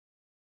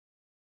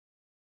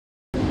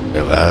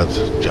Hey lads,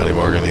 Johnny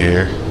Morgan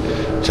here.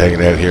 Just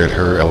hanging out here at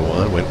her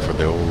L1, waiting for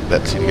the old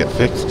Betsy to get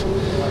fixed.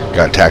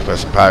 Got attacked by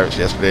some pirates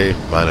yesterday,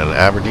 mine in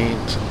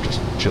Aberdeen, so I'm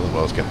just chilling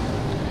while it's getting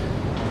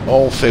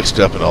all fixed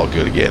up and all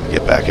good again to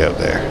get back out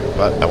there.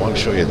 But I want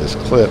to show you this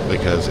clip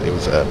because it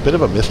was a bit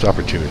of a missed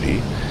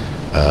opportunity.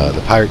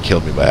 The pirate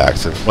killed me by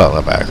accident. Well,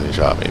 not by accident, he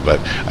shot me, but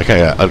I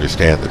kind of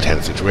understand the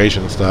tense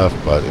situation and stuff,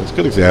 but it was a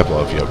good example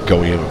of,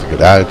 going in with a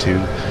good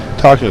attitude,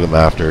 talking to them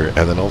after,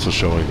 and then also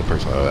showing the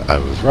person I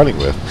was running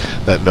with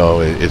that no,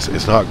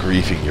 it's not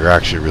griefing, you're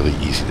actually really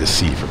easy to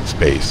see from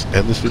space.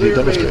 And this video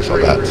demonstrates all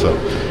that. So,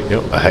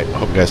 I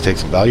hope you guys take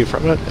some value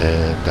from it,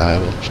 and I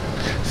will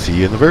see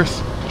you in the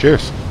verse.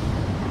 Cheers.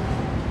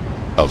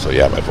 Also,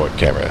 yeah, my VoIP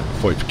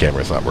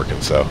camera is not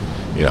working, so,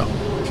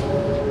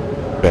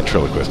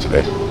 ventriloquist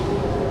today.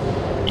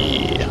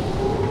 Yeah.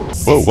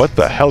 Whoa, what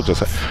the hell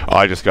just... Oh,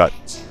 I just got...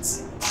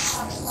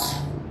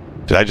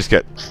 Did I just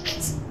get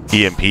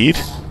EMP'd?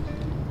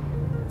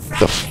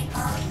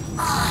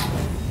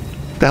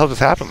 The hell just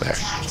happened there?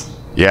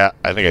 Yeah,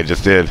 I think I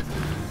just did.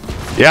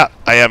 Yeah,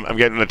 I am. I'm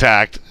getting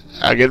attacked.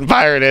 I'm getting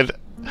pirated.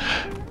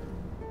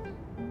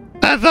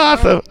 That's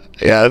awesome.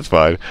 Yeah, that's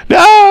fine.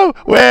 No!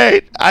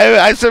 Wait!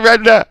 I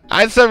surrender!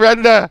 I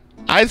surrender!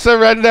 I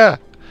surrender!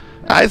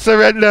 I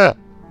surrender!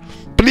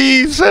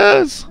 Please,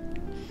 sirs!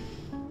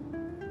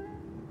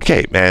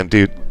 Okay, man,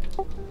 dude.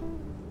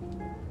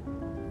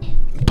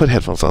 Put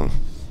headphones on.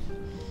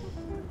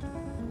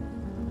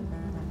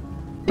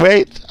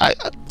 Wait,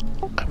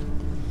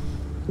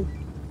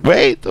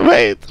 wait.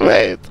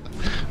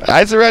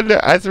 I surrender.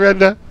 I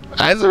surrender.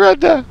 I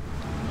surrender.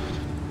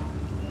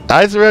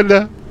 I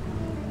surrender.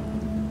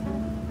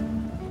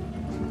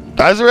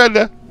 I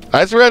surrender.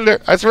 I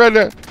surrender. I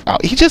surrender. Oh,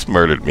 he just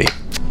murdered me.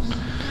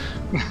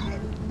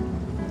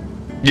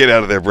 Get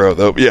out of there, bro.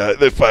 Though, yeah,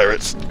 they're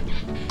pirates.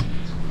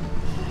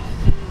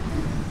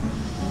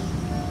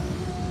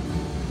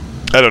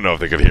 I don't know if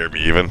they could hear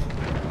me even.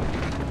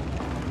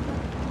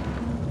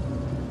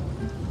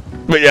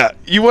 But yeah,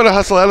 you want to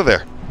hustle out of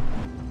there.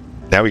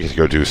 Now we get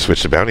to go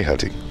switch to bounty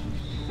hunting.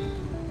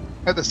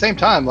 At the same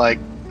time,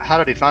 how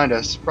did he find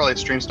us? Probably a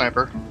stream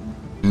sniper.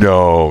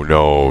 No.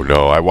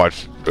 I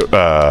watched,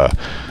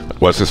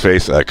 what's his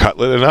face,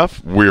 Cutlet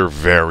enough. We're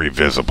very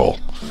visible.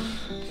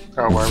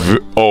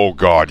 Oh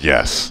god,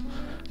 yes.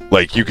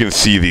 You can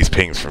see these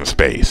pings from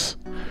space.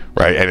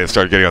 Right, and it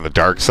started getting on the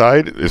dark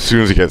side. As soon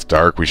as it gets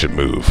dark, we should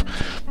move.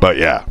 But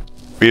yeah,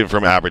 being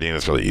from Aberdeen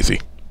is really easy.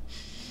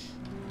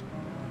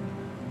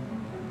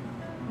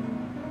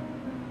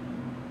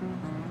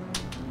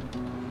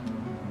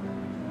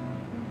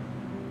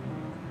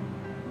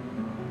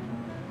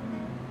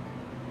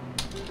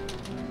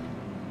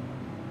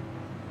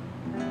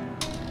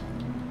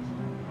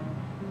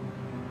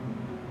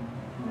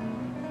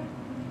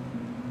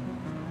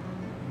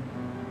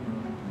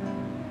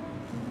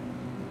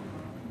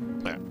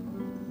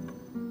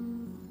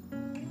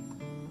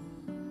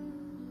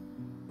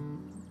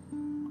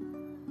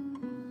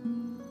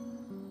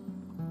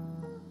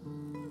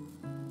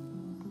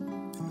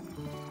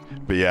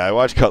 But yeah, I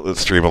watch Cutlet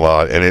stream a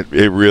lot, and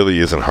it really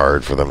isn't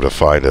hard for them to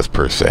find us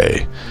per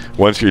se.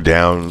 Once you're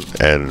down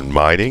and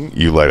mining,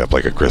 you light up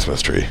like a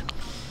Christmas tree.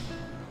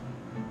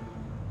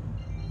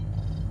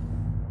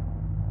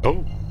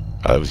 Oh,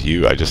 that was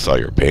you. I just saw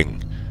your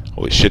ping.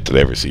 Holy shit, did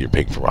I ever see your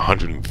ping from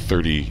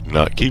 130...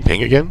 Can you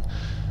ping again?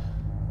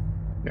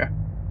 Yeah.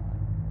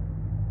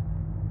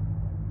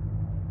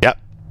 Yep,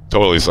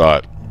 totally saw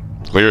it.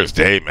 Clear as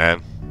day,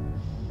 man.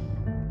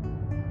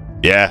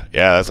 Yeah,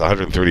 that's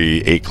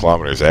 138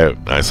 kilometers out.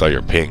 I saw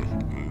your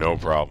ping. No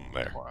problem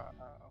there.